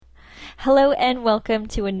Hello and welcome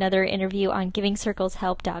to another interview on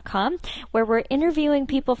GivingCirclesHelp.com, where we're interviewing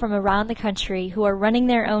people from around the country who are running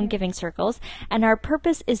their own giving circles, and our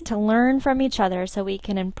purpose is to learn from each other so we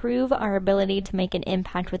can improve our ability to make an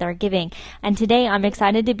impact with our giving. And today I'm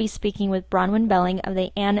excited to be speaking with Bronwyn Belling of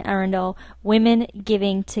the Anne Arundel Women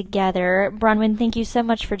Giving Together. Bronwyn, thank you so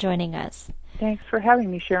much for joining us. Thanks for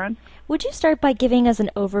having me, Sharon. Would you start by giving us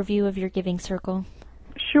an overview of your giving circle?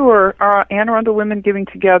 Sure. Anne Arundel Women Giving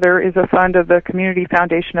Together is a fund of the Community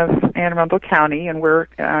Foundation of Anne Arundel County, and we're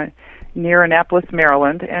near Annapolis,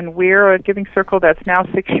 Maryland. And we're a giving circle that's now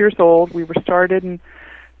 6 years old. We were started in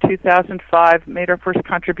 2005, made our first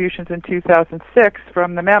contributions in 2006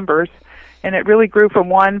 from the members, and it really grew from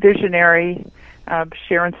one visionary,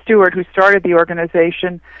 Sharon Stewart, who started the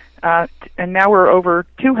organization, and now we're over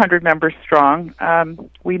 200 members strong.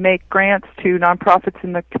 We make grants to nonprofits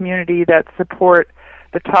in the community that support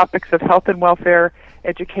the topics of health and welfare,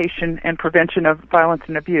 education, and prevention of violence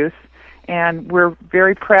and abuse. And we're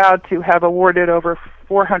very proud to have awarded over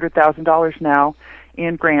 $400,000 now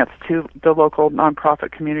in grants to the local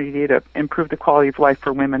nonprofit community to improve the quality of life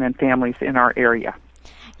for women and families in our area.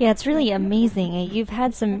 Yeah, it's really amazing. You've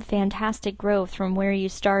had some fantastic growth from where you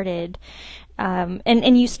started.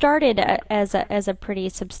 And you started as a pretty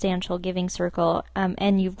substantial giving circle,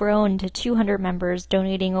 and you've grown to 200 members,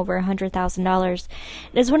 donating over $100,000.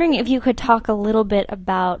 I was wondering if you could talk a little bit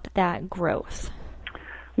about that growth.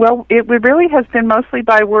 Well, it really has been mostly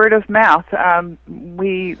by word of mouth.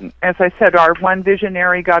 We, as I said, our one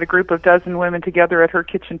visionary got a group of dozen women together at her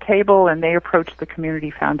kitchen table, and they approached the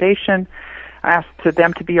Community Foundation, asked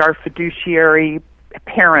them to be our fiduciary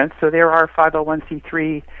parents, so they're our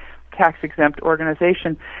 501c3 tax-exempt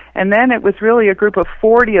organization. And then it was really a group of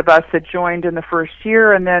 40 of us that joined in the first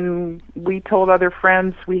year, and then we told other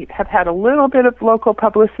friends. We have had a little bit of local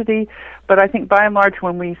publicity, but I think by and large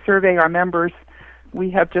when we survey our members,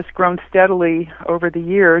 we have just grown steadily over the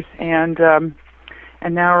years, and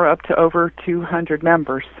now we're up to over 200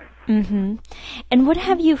 members. Mm-hmm. And what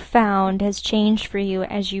have you found has changed for you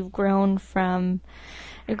as you've grown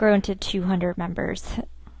to 200 members?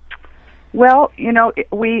 Well, you know,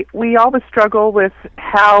 we always struggle with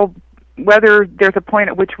whether there's a point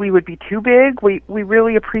at which we would be too big. We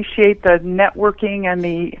really appreciate the networking and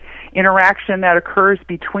the interaction that occurs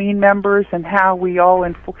between members and how we all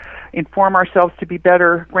inform ourselves to be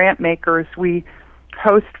better grant makers. We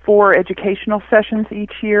host 4 educational sessions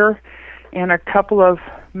each year and a couple of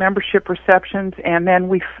membership receptions, and then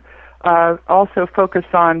we also focus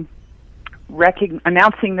on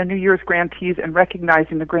announcing the New Year's grantees and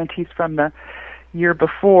recognizing the grantees from the year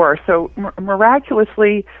before. So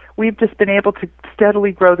miraculously, we've just been able to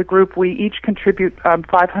steadily grow the group. We each contribute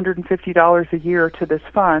 $550 a year to this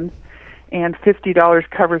fund, and $50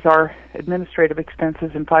 covers our administrative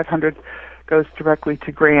expenses, and $500 goes directly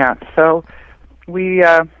to grants. So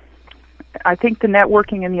I think the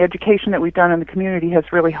networking and the education that we've done in the community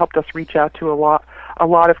has really helped us reach out to a lot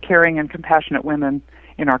of caring and compassionate women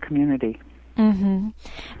in our community. Mm-hmm.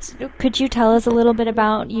 So could you tell us a little bit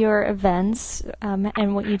about your events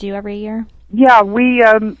and what you do every year? Yeah, we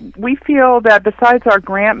feel that besides our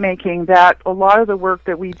grant making, that a lot of the work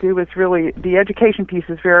that we do is really, the education piece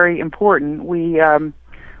is very important. We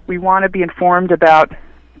want to be informed about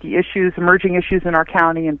the emerging issues in our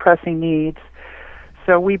county and pressing needs.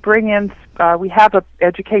 So we bring in, we have an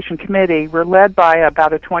education committee. We're led by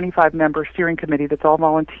about a 25-member steering committee that's all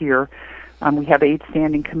volunteer. We have 8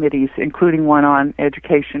 standing committees, including one on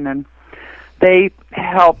education, and they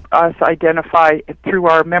help us identify through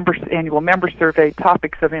our annual member survey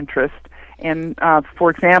topics of interest. And for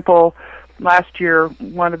example, last year,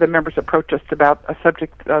 one of the members approached us about a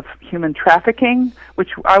subject of human trafficking, which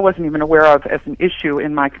I wasn't even aware of as an issue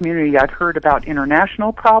in my community. I'd heard about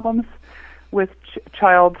international problems with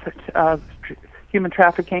child human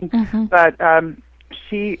trafficking, mm-hmm. but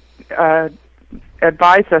she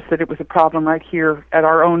advised us that it was a problem right here at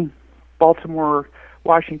our own Baltimore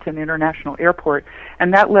Washington International Airport,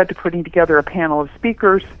 and that led to putting together a panel of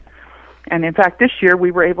speakers. And in fact, this year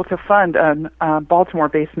we were able to fund a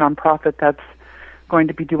Baltimore-based nonprofit that's going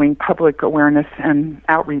to be doing public awareness and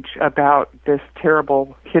outreach about this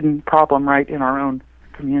terrible hidden problem right in our own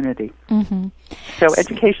community. Mm-hmm. So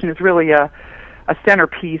education is really a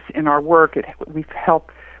centerpiece in our work. We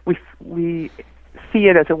see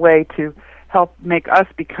it as a way to help make us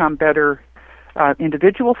become better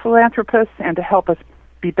individual philanthropists and to help us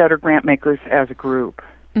be better grant makers as a group.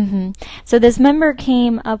 Mm-hmm. So this member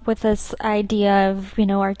came up with this idea of,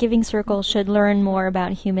 our giving circle should learn more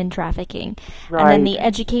about human trafficking. Right. And then the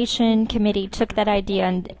education committee took that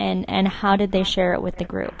idea and how did they share it with the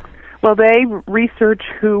group? Well, they research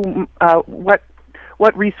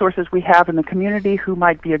what resources we have in the community, who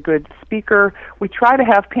might be a good speaker. We try to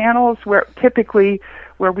have panels where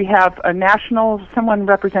we have someone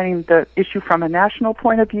representing the issue from a national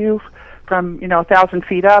point of view, from 1,000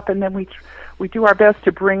 feet up, and then we do our best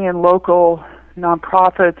to bring in local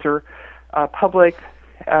nonprofits or public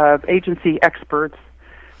agency experts.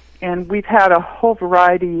 And we've had a whole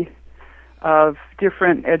variety of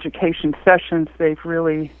different education sessions. They've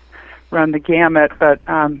really run the gamut, but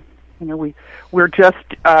we're just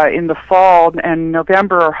in the fall and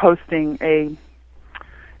November are hosting a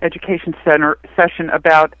education center session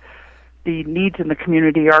about the needs in the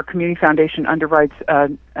community. Our community foundation underwrites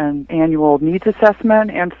an annual needs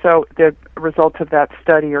assessment, and so the results of that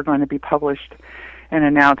study are going to be published and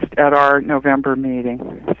announced at our November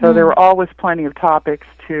meeting. So there are always plenty of topics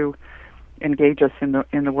to engage us in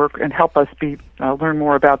the work and help us learn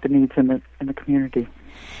more about the needs in the community.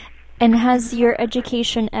 And has your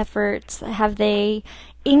education efforts, have they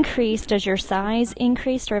increased as your size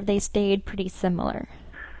increased, or have they stayed pretty similar?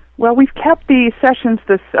 Well, we've kept the sessions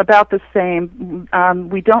about the same.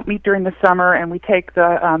 We don't meet during the summer, and we take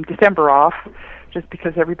the December off just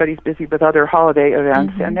because everybody's busy with other holiday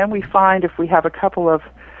events. Mm-hmm. And then we find if we have a couple of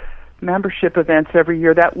membership events every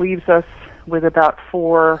year, that leaves us with about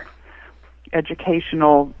 4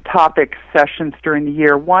 educational topic sessions during the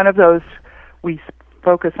year. One of those we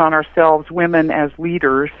focus on ourselves, women as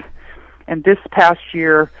leaders. And this past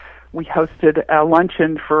year, we hosted a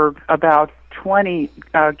luncheon for about 20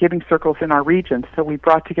 giving circles in our region. So we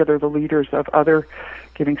brought together the leaders of other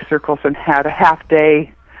giving circles and had a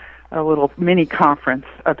half-day, a little mini conference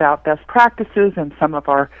about best practices and some of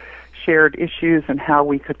our shared issues and how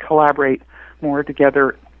we could collaborate more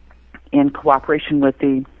together in cooperation with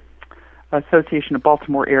the Association of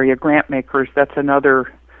Baltimore Area Grant Makers. That's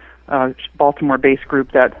another Baltimore-based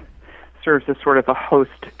group that serves as sort of a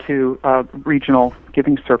host to regional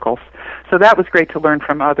giving circles. So that was great to learn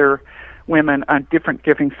from other women on different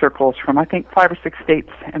giving circles from, I think, 5 or 6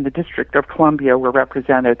 states, and the District of Columbia were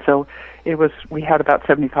represented. So we had about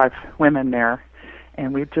 75 women there,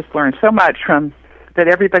 and we've just learned so much from that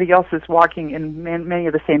everybody else is walking in many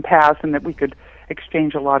of the same paths, and that we could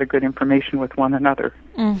exchange a lot of good information with one another.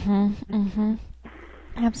 Mm-hmm. Mm-hmm.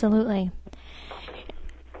 Absolutely.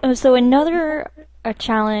 So another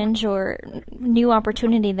challenge or new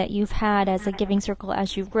opportunity that you've had as a giving circle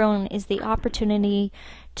as you've grown is the opportunity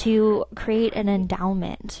to create an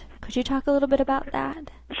endowment. Could you talk a little bit about that?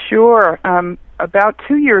 Sure. About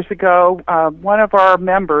 2 years ago, one of our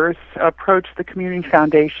members approached the Community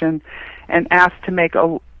Foundation and asked to make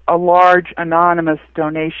a large anonymous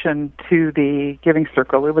donation to the Giving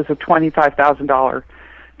Circle. It was a $25,000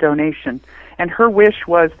 donation. And her wish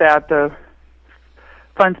was that the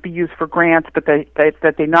funds be used for grants, but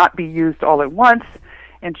that they not be used all at once.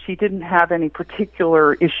 And she didn't have any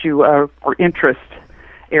particular issue or interest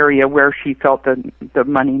area where she felt the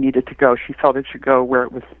money needed to go. She felt it should go where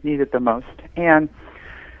it was needed the most. And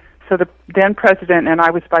so the then president, and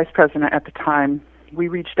I was vice president at the time, we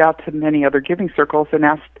reached out to many other giving circles and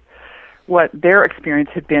asked what their experience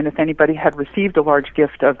had been if anybody had received a large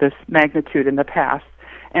gift of this magnitude in the past.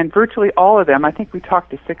 And virtually all of them, I think we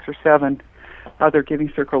talked to 6 or 7 other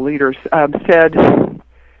giving circle leaders, said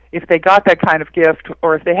if they got that kind of gift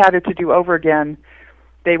or if they had it to do over again,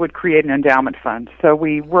 they would create an endowment fund. So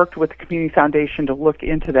we worked with the Community Foundation to look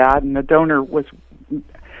into that, and the donor was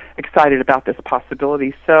excited about this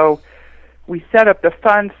possibility. So we set up the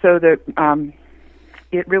fund so that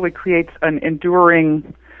it really creates an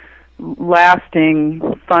enduring,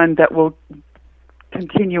 lasting fund that will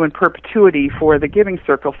continue in perpetuity for the Giving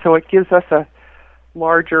Circle. So it gives us a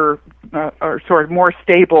larger or sort of more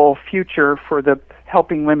stable future for the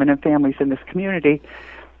helping women and families in this community.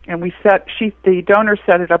 And the donor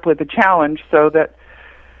set it up with a challenge so that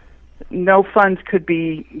no funds could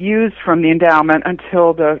be used from the endowment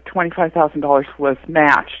until the $25,000 was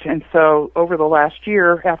matched. And so over the last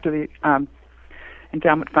year, after the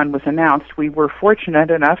endowment fund was announced, we were fortunate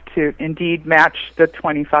enough to indeed match the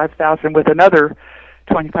 $25,000 with another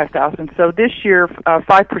 $25,000. So this year,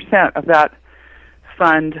 5% of that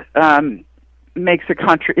fund makes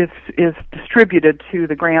is distributed to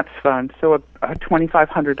the grants fund. So a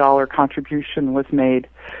 $2,500 contribution was made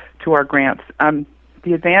to our grants.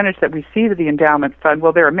 The advantage that we see to the endowment fund,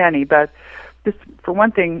 well, there are many, but this, for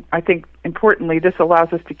one thing, I think importantly, this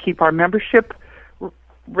allows us to keep our membership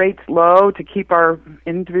rates low, to keep our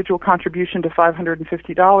individual contribution to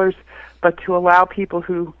 $550, but to allow people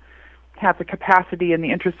who have the capacity and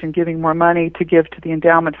the interest in giving more money to give to the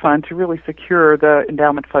endowment fund to really secure the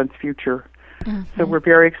endowment fund's future So we're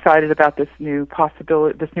very excited about this new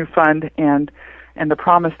possibility, this new fund, and the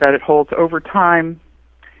promise that it holds. Over time,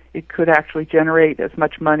 it could actually generate as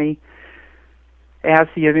much money as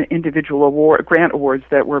the individual grant awards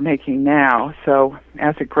that we're making now. So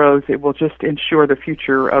as it grows, it will just ensure the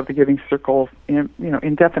future of the Giving Circle,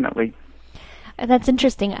 indefinitely. That's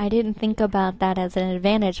interesting. I didn't think about that as an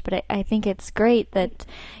advantage, but I think it's great that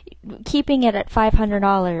keeping it at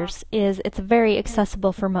 $500 it's very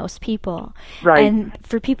accessible for most people. Right. And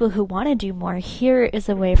for people who want to do more, here is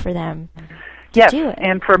a way for them to yes, do it.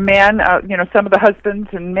 And for men, some of the husbands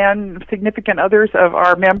and men, significant others of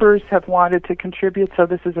our members have wanted to contribute, so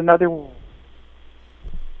this is another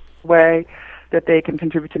way that they can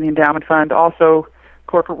contribute to the endowment fund. Also,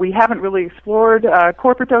 corporate. We haven't really explored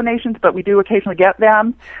corporate donations, but we do occasionally get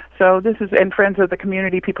them. So this is, and friends of the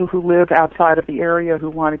community, people who live outside of the area who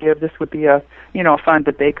want to give, this would be a fund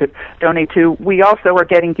that they could donate to. We also are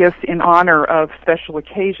getting gifts in honor of special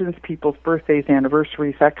occasions, people's birthdays,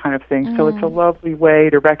 anniversaries, that kind of thing. So it's a lovely way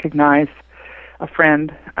to recognize a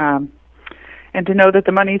friend, and to know that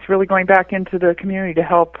the money is really going back into the community to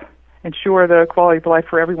help ensure the quality of life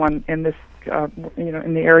for everyone in this,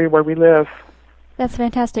 in the area where we live. That's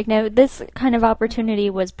fantastic. Now, this kind of opportunity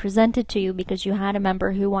was presented to you because you had a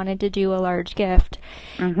member who wanted to do a large gift.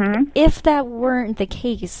 Mm-hmm. If that weren't the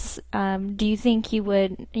case, do you think you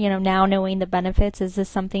would, now knowing the benefits, is this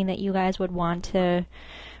something that you guys would want to,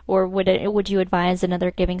 or would you advise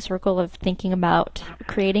another Giving Circle of thinking about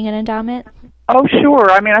creating an endowment? Oh,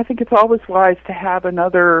 sure. I mean, I think it's always wise to have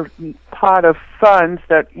another pot of funds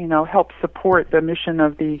that, help support the mission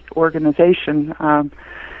of the organization.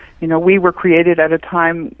 We were created at a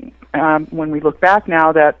time, when we look back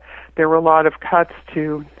now, that there were a lot of cuts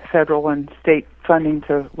to federal and state funding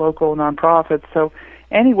to local nonprofits. So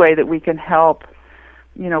any way that we can help,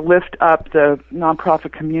 lift up the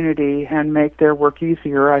nonprofit community and make their work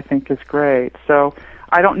easier, I think is great. So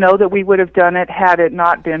I don't know that we would have done it had it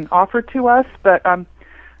not been offered to us, but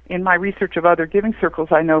in my research of other Giving Circles,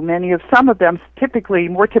 I know some of them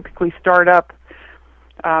more typically start up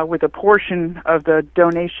with a portion of the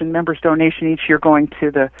members' donation each year going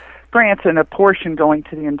to the grants and a portion going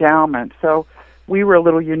to the endowment. So we were a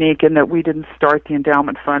little unique in that we didn't start the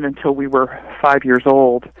endowment fund until we were 5 years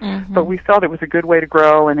old. Mm-hmm. But we felt it was a good way to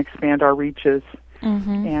grow and expand our reaches.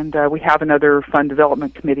 Mm-hmm. And we have another fund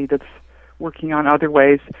development committee that's working on other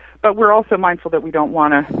ways. But we're also mindful that we don't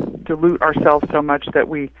want to dilute ourselves so much that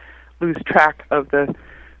we lose track of the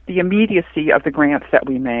immediacy of the grants that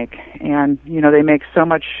we make. And, they make so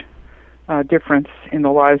much difference in the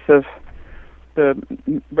lives of the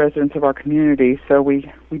residents of our community. So we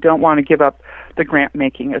don't want to give up the grant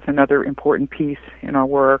making as another important piece in our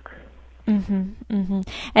work. Mm-hmm, mm-hmm.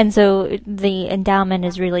 And so the endowment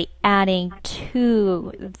is really adding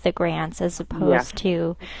to the grants as opposed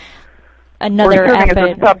to another effort.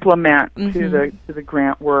 As a supplement to the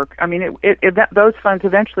grant work. I mean, those funds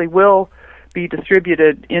eventually will be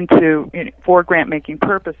distributed for grant-making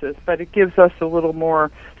purposes, but it gives us a little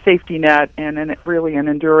more safety net and really an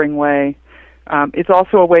enduring way. It's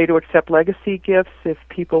also a way to accept legacy gifts if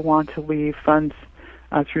people want to leave funds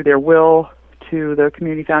through their will to the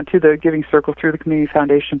to the Giving Circle through the Community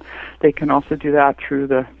Foundation. They can also do that through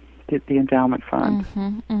the endowment fund.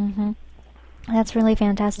 Mm-hmm, mm-hmm. That's really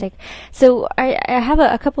fantastic. So I have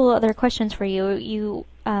a couple other questions for you. You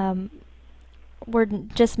were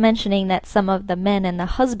just mentioning that some of the men and the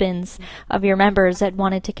husbands of your members had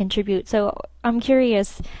wanted to contribute. So I'm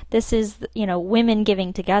curious, this is, women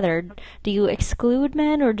giving together. Do you exclude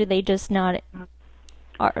men, or do they just not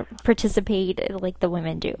participate like the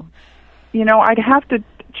women do? I'd have to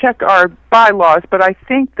check our bylaws, but I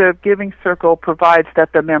think the Giving Circle provides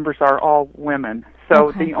that the members are all women. So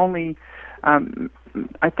okay. The only,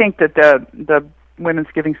 I think that the Women's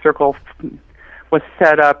Giving Circle was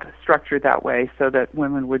set up, structured that way so that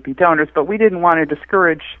women would be donors, but we didn't want to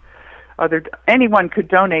discourage anyone could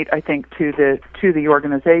donate, I think, to the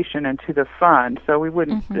organization and to the fund. So it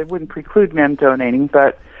wouldn't preclude men donating,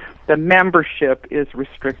 but the membership is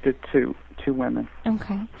restricted to women.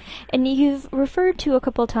 Okay. And you've referred to a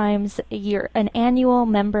couple times an annual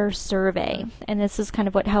member survey, and this is kind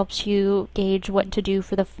of what helps you gauge what to do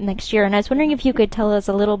for the next year. And I was wondering if you could tell us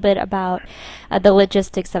a little bit about the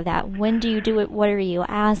logistics of that. When do you do it? What are you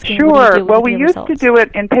asking? Sure. Well, we used to do it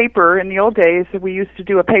in paper. In the old days, we used to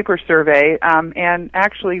do a paper survey, and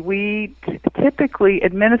actually we typically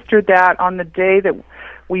administered that on the day that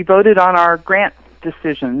we voted on our grant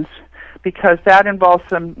decisions, because that involves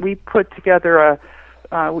we put together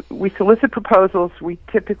we solicit proposals. We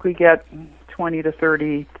typically get 20 to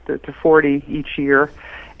 30 to 40 each year,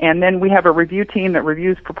 And then we have a review team that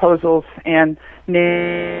reviews proposals and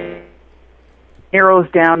narrows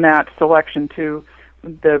down that selection to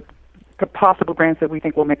the possible grants that we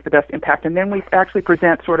think will make the best impact. And then we actually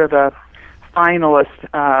present sort of a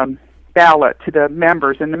finalist ballot to the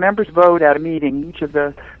members, and the members vote at a meeting. Each of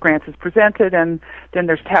the grants is presented, and then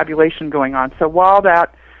there's tabulation going on. So while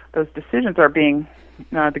those decisions are being,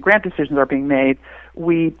 the grant decisions are being made,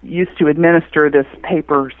 we used to administer this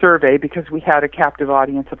paper survey because we had a captive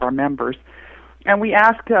audience of our members. And we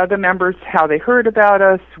asked the members how they heard about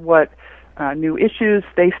us, what new issues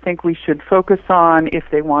they think we should focus on, if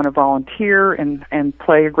they want to volunteer and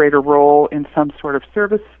play a greater role in some sort of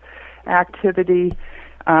service activity.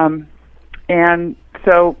 And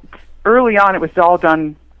so early on it was all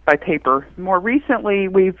done by paper. More recently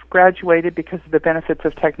we've graduated because of the benefits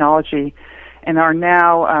of technology and are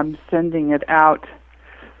now sending it out,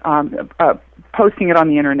 posting it on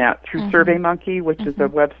the internet through SurveyMonkey, which is a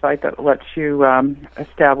website that lets you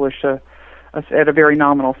establish at a very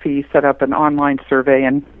nominal fee, set up an online survey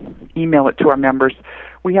and email it to our members.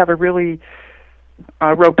 We have a really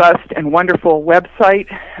robust and wonderful website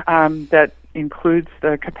that includes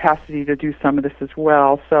the capacity to do some of this as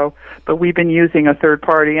well. So, but we've been using a third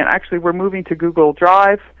party, and actually we're moving to Google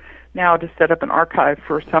Drive now to set up an archive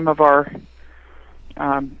for some of our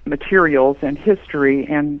materials and history,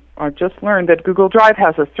 and I've just learned that Google Drive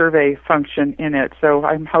has a survey function in it, so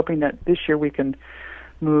I'm hoping that this year we can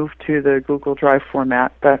move to the Google Drive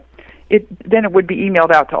format. But then it would be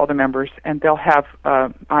emailed out to all the members, and they'll have,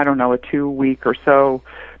 a 2-week or so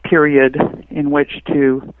period in which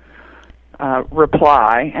to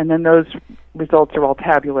reply, and then those results are all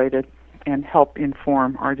tabulated and help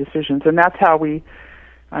inform our decisions. And that's how we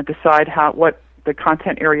decide what the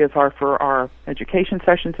content areas are for our education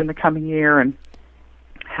sessions in the coming year, and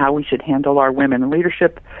how we should handle our women in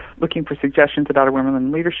leadership, looking for suggestions about a women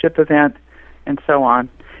in leadership event, and so on.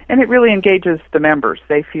 And it really engages the members.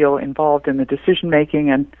 They feel involved in the decision making,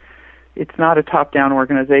 and it's not a top-down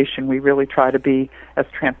organization. We really try to be as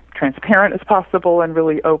transparent as possible and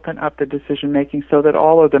really open up the decision making so that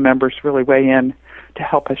all of the members really weigh in to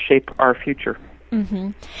help us shape our future. Mm-hmm.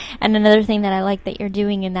 And another thing that I like that you're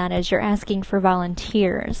doing in that is you're asking for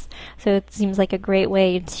volunteers. So it seems like a great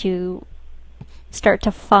way to start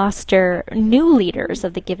to foster new leaders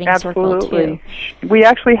of the Giving Circle, too. We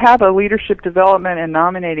actually have a leadership development and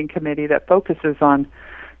nominating committee that focuses on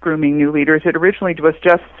grooming new leaders. It originally was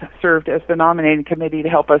just served as the nominating committee to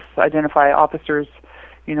help us identify officers,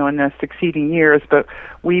 in the succeeding years, but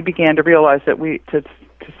we began to realize that to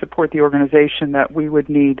support the organization, that we would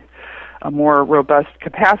need a more robust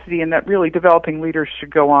capacity, and that really developing leaders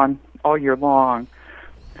should go on all year long.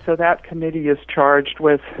 So that committee is charged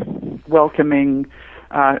with welcoming,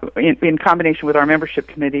 in combination with our membership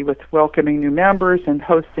committee, with welcoming new members and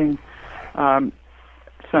hosting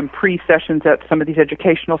some pre-sessions at some of these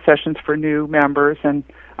educational sessions for new members, and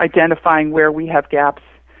identifying where we have gaps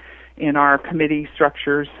in our committee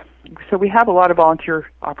structures. So we have a lot of volunteer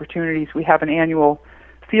opportunities. We have an annual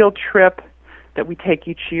field trip that we take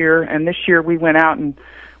each year, and this year we went out and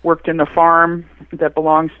worked in the farm that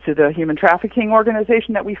belongs to the human trafficking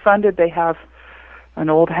organization that we funded. They have an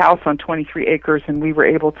old house on 23 acres, and we were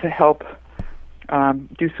able to help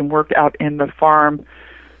do some work out in the farm.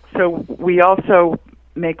 So we also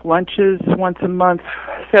make lunches once a month,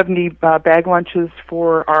 70 bag lunches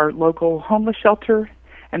for our local homeless shelter,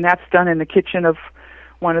 and that's done in the kitchen of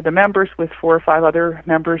one of the members with 4 or 5 other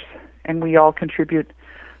members, and we all contribute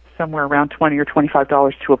somewhere around $20 or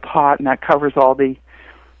 $25 to a pot, and that covers all the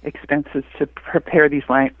expenses to prepare these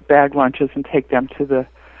bag lunches and take them to the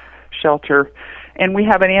shelter. And we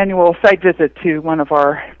have an annual site visit to one of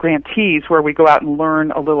our grantees where we go out and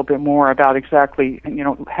learn a little bit more about exactly,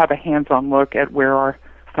 have a hands-on look at where our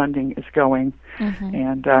funding is going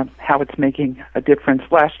and how it's making a difference.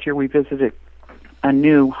 Last year we visited a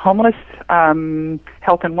new homeless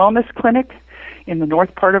health and wellness clinic in the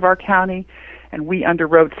north part of our county, and we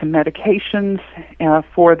underwrote some medications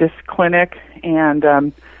for this clinic,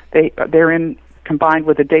 and they're combined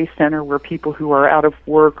with a day center where people who are out of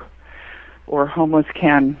work or homeless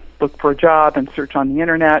can look for a job and search on the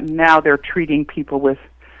internet. And now they're treating people with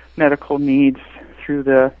medical needs through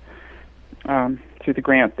the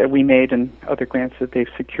grant that we made and other grants that they've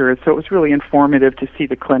secured. So it was really informative to see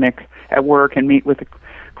the clinic at work and meet with the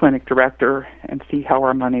clinic director and see how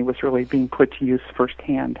our money was really being put to use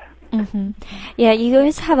firsthand. Mm-hmm. Yeah, you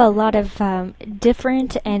guys have a lot of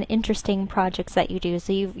different and interesting projects that you do.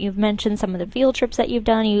 So you've mentioned some of the field trips that you've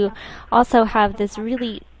done. You also have this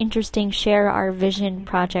really interesting Share Our Vision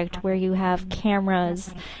project where you have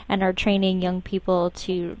cameras and are training young people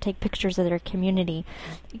to take pictures of their community.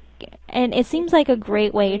 And it seems like a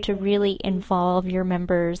great way to really involve your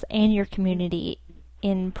members and your community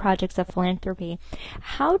in projects of philanthropy.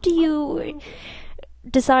 How do you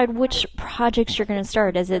decide which projects you're going to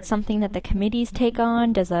start? Is it something that the committees take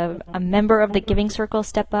on? Does a member of the Giving Circle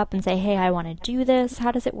step up and say, hey, I want to do this?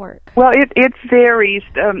 How does it work? Well, it varies.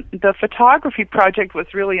 The photography project was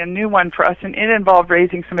really a new one for us, and it involved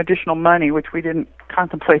raising some additional money, which we didn't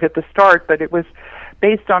contemplate at the start, but it was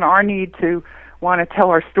based on our need to want to tell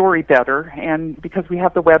our story better, and because we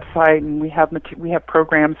have the website and we have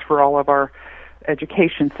programs for all of our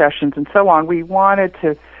education sessions and so on, we wanted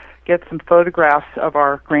to get some photographs of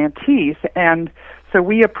our grantees. And so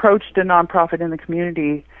we approached a nonprofit in the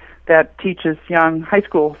community that teaches young high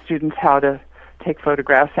school students how to take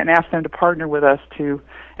photographs and asked them to partner with us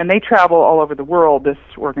and they travel all over the world, this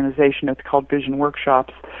organization. It's called Vision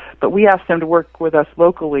Workshops. But we asked them to work with us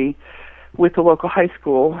locally with the local high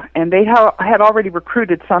school, and they had already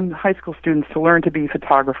recruited some high school students to learn to be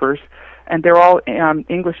photographers, and they're all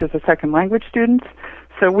English as a second language students.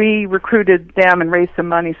 So we recruited them and raised some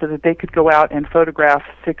money so that they could go out and photograph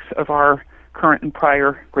 6 of our current and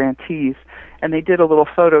prior grantees. And they did a little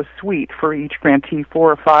photo suite for each grantee.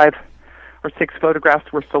 4 or 5 or 6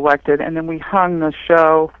 photographs were selected, and then we hung the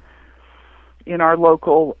show in our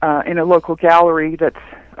local in a local gallery that's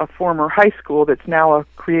a former high school that's now a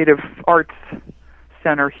creative arts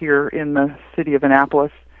center here in the city of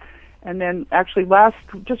Annapolis. And then actually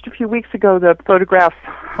just a few weeks ago, the photographs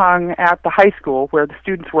hung at the high school where the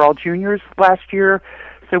students were all juniors last year.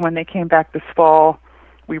 So when they came back this fall,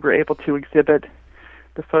 we were able to exhibit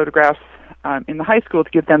the photographs in the high school to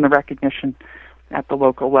give them the recognition at the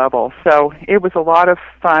local level. So it was a lot of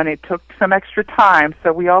fun. It took some extra time.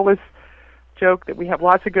 So we always joke that we have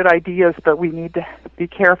lots of good ideas, but we need to be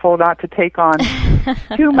careful not to take on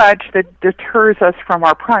too much that deters us from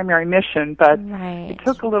our primary mission. But It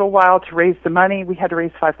took a little while to raise the money. We had to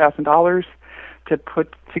raise $5,000 to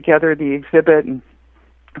put together the exhibit and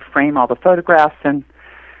frame all the photographs,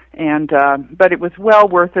 but it was well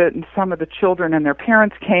worth it. And some of the children and their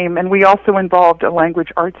parents came, and we also involved language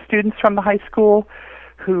arts students from the high school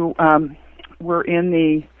who were in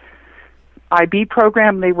the IB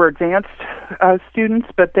program. They were advanced students,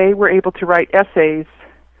 but they were able to write essays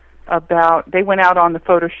they went out on the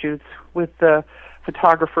photo shoots with the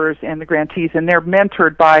photographers and the grantees, and they're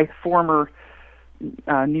mentored by former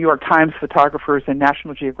New York Times photographers and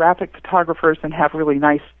National Geographic photographers and have really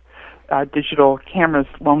nice digital cameras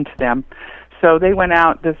loaned to them. So they went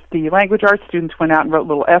out, the language arts students went out and wrote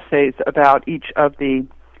little essays about each of the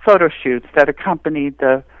photo shoots that accompanied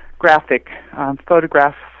the graphic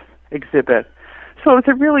photograph exhibit. So it's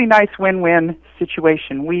a really nice win-win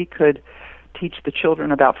situation. We could teach the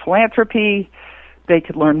children about philanthropy. They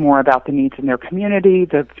could learn more about the needs in their community.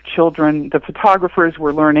 The photographers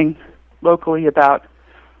were learning locally about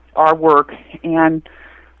our work, and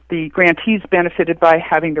the grantees benefited by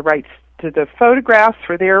having the rights to the photographs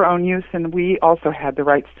for their own use, and we also had the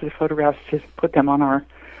rights to the photographs to put them on our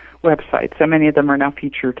website. So many of them are now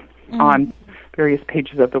featured on various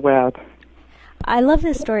pages of the web. I love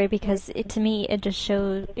this story because to me it just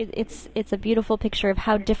shows it's a beautiful picture of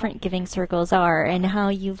how different giving circles are and how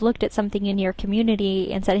you've looked at something in your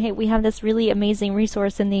community and said, hey, we have this really amazing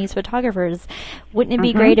resource in these photographers. Wouldn't it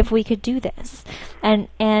be great if we could do this?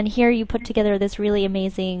 And here you put together this really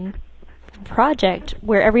amazing project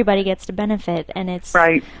where everybody gets to benefit, and it's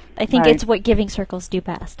right. I think it's what giving circles do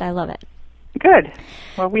best. I love it. Good.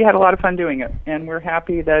 Well, we had a lot of fun doing it, and we're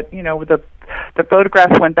happy that the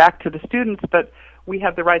photographs went back to the students, but we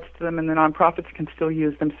have the rights to them, and the nonprofits can still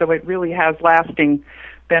use them. So it really has lasting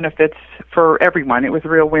benefits for everyone. It was a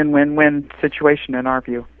real win-win-win situation in our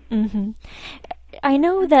view. Mm-hmm. I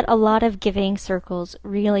know that a lot of giving circles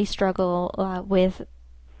really struggle with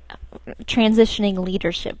transitioning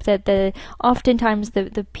leadership, that oftentimes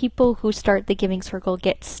the people who start the giving circle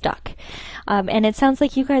get stuck, and it sounds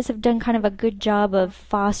like you guys have done kind of a good job of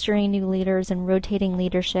fostering new leaders and rotating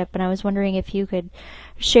leadership, and I was wondering if you could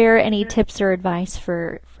share any tips or advice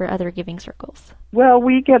for other giving circles. Well,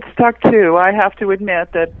 we get stuck too. I have to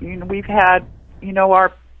admit that we've had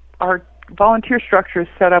our volunteer structure is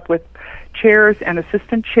set up with chairs and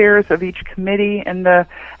assistant chairs of each committee, and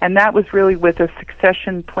that was really with a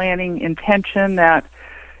succession planning intention that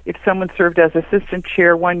if someone served as assistant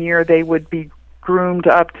chair one year, they would be groomed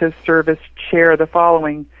up to serve as chair the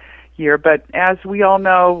following year. But as we all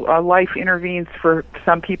know, life intervenes for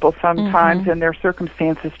some people sometimes, and their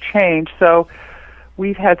circumstances change. So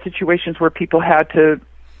we've had situations where people had to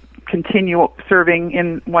continue serving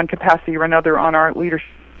in one capacity or another on our leadership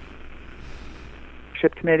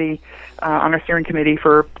committee, on our steering committee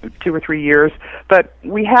for 2 or 3 years. But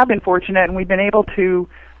we have been fortunate, and we've been able to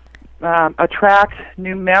attract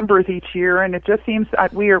new members each year, and it just seems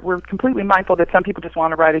we're completely mindful that some people just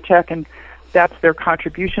want to write a check and that's their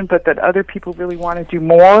contribution, but that other people really want to do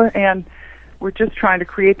more, and we're just trying to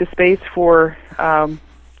create the space for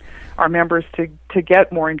our members to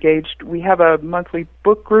get more engaged. We have a monthly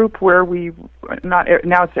book group where now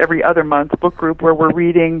it's every other month book group where we're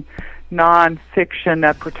reading nonfiction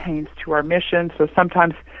that pertains to our mission. So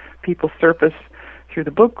sometimes people surface through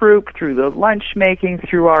the book group, through the lunch making,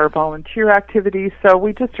 through our volunteer activities. So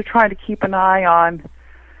we just are trying to keep an eye on,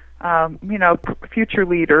 future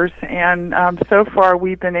leaders. And so far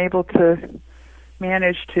we've been able to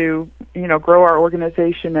manage to, grow our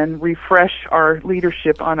organization and refresh our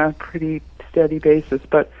leadership on a pretty steady basis.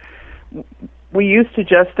 But we used to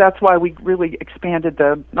that's why we really expanded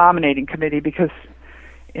the nominating committee, because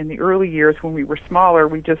in the early years when we were smaller,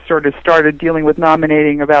 we just sort of started dealing with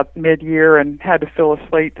nominating about mid-year and had to fill a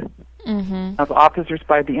slate of officers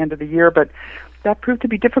by the end of the year. But that proved to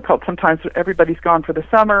be difficult. Sometimes everybody's gone for the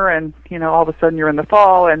summer, and, all of a sudden you're in the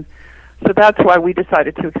fall. And so that's why we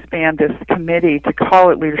decided to expand this committee to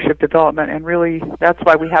call it Leadership Development. And really, that's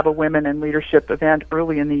why we have a Women in Leadership event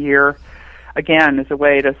early in the year, again, as a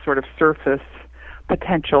way to sort of surface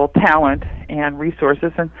potential talent and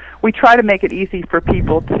resources. And we try to make it easy for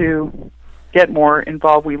people to get more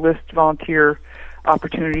involved. We list volunteer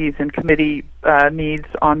opportunities and committee needs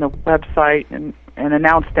on the website and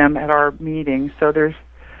announce them at our meetings. So there's,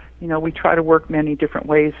 we try to work many different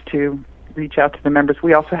ways to reach out to the members.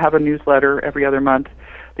 We also have a newsletter every other month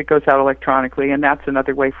that goes out electronically, and that's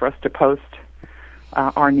another way for us to post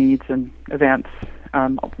our needs and events.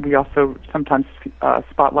 We also sometimes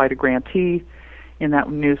spotlight a grantee in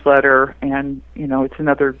that newsletter, and it's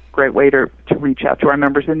another great way to reach out to our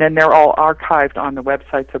members. And then they're all archived on the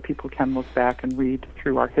website, so people can look back and read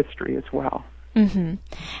through our history as well.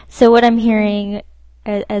 So what I'm hearing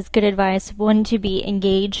as good advice, one, to be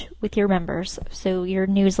engage with your members, so your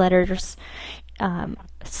newsletters,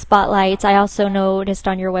 spotlights. I also noticed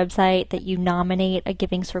on your website that you nominate a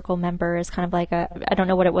Giving Circle member as kind of like I don't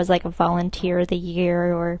know what it was, like a volunteer of the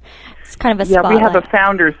year, or it's kind of a spotlight. Yeah, we have a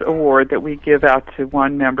Founders Award that we give out to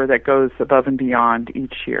one member that goes above and beyond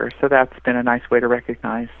each year. So that's been a nice way to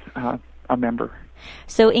recognize a member.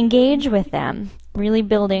 So engage with them, really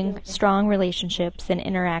building strong relationships and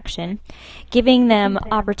interaction, giving them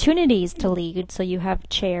opportunities to lead, so you have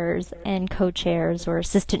chairs and co-chairs or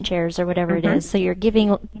assistant chairs or whatever it is. So you're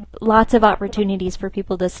giving lots of opportunities for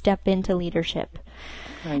people to step into leadership.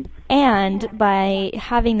 Right. And by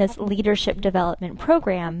having this leadership development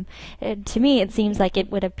program, to me it seems like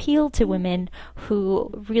it would appeal to women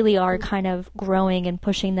who really are kind of growing and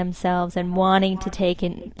pushing themselves and wanting to take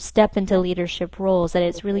and step into leadership roles, that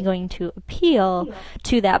it's really going to appeal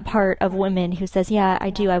to that part of women who says, yeah,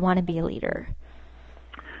 I want to be a leader.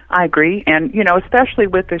 I agree. And, especially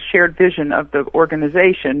with the shared vision of the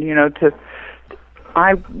organization,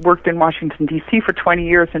 I worked in Washington, D.C. for 20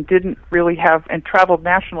 years and and traveled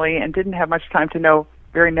nationally and didn't have much time to know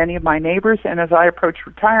very many of my neighbors. And as I approached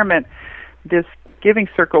retirement, this Giving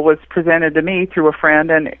Circle was presented to me through a friend,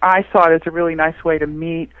 and I saw it as a really nice way to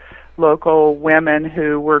meet local women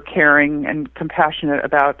who were caring and compassionate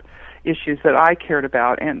about issues that I cared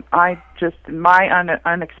about. And my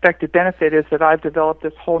unexpected benefit is that I've developed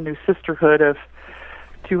this whole new sisterhood of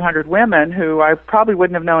 200 women who I probably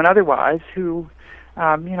wouldn't have known otherwise, who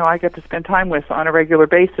I get to spend time with on a regular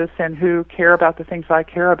basis and who care about the things I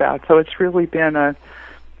care about. So it's really been an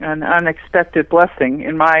unexpected blessing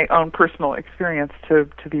in my own personal experience to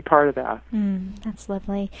be part of that. That's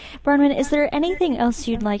lovely. Bronwyn, is there anything else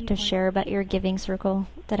you'd like to share about your Giving Circle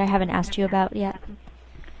that I haven't asked you about yet?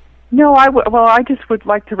 No, I just would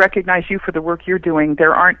like to recognize you for the work you're doing.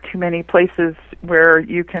 There aren't too many places where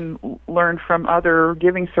you can learn from other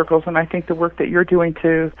Giving Circles, and I think the work that you're doing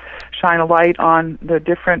to shine a light on the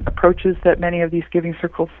different approaches that many of these Giving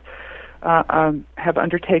Circles have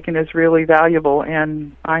undertaken is really valuable,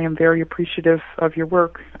 and I am very appreciative of your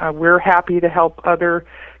work. We're happy to help other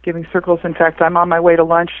Giving Circles. In fact, I'm on my way to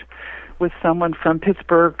lunch with someone from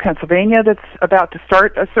Pittsburgh, Pennsylvania, that's about to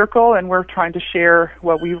start a circle, and we're trying to share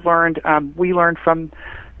what we've learned. We learned from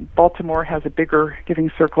Baltimore has a bigger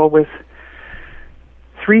Giving Circle with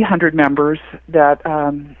 300 members that,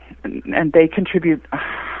 and they contribute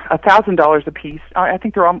 $1,000 apiece. I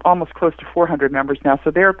think they're almost close to 400 members now,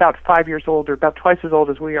 so they're about 5 years old, or about twice as old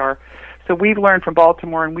as we are. So we've learned from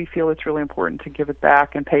Baltimore, and we feel it's really important to give it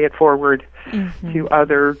back and pay it forward to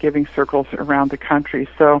other giving circles around the country.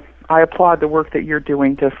 So I applaud the work that you're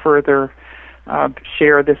doing to further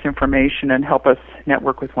share this information and help us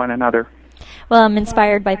network with one another. Well, I'm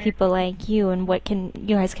inspired by people like you and what you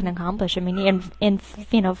guys can accomplish. I mean, in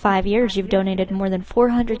 5 years, you've donated more than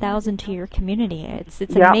 $400,000 to your community. It's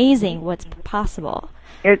amazing what's possible.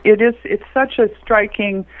 It is. It's such a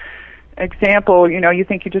striking example. You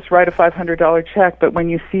think you just write a $500 check, but when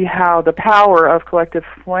you see how the power of collective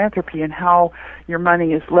philanthropy and how your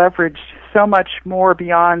money is leveraged so much more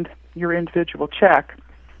beyond your individual check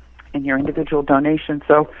and your individual donation.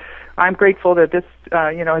 So I'm grateful that this,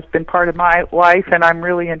 has been part of my life, and I'm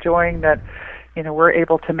really enjoying that, we're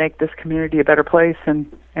able to make this community a better place and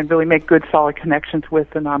really make good, solid connections with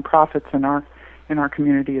the nonprofits in our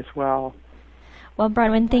community as well. Well,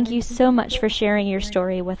 Bronwyn, thank you so much for sharing your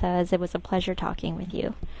story with us. It was a pleasure talking with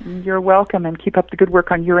you. You're welcome, and keep up the good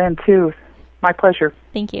work on your end, too. My pleasure.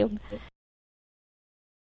 Thank you.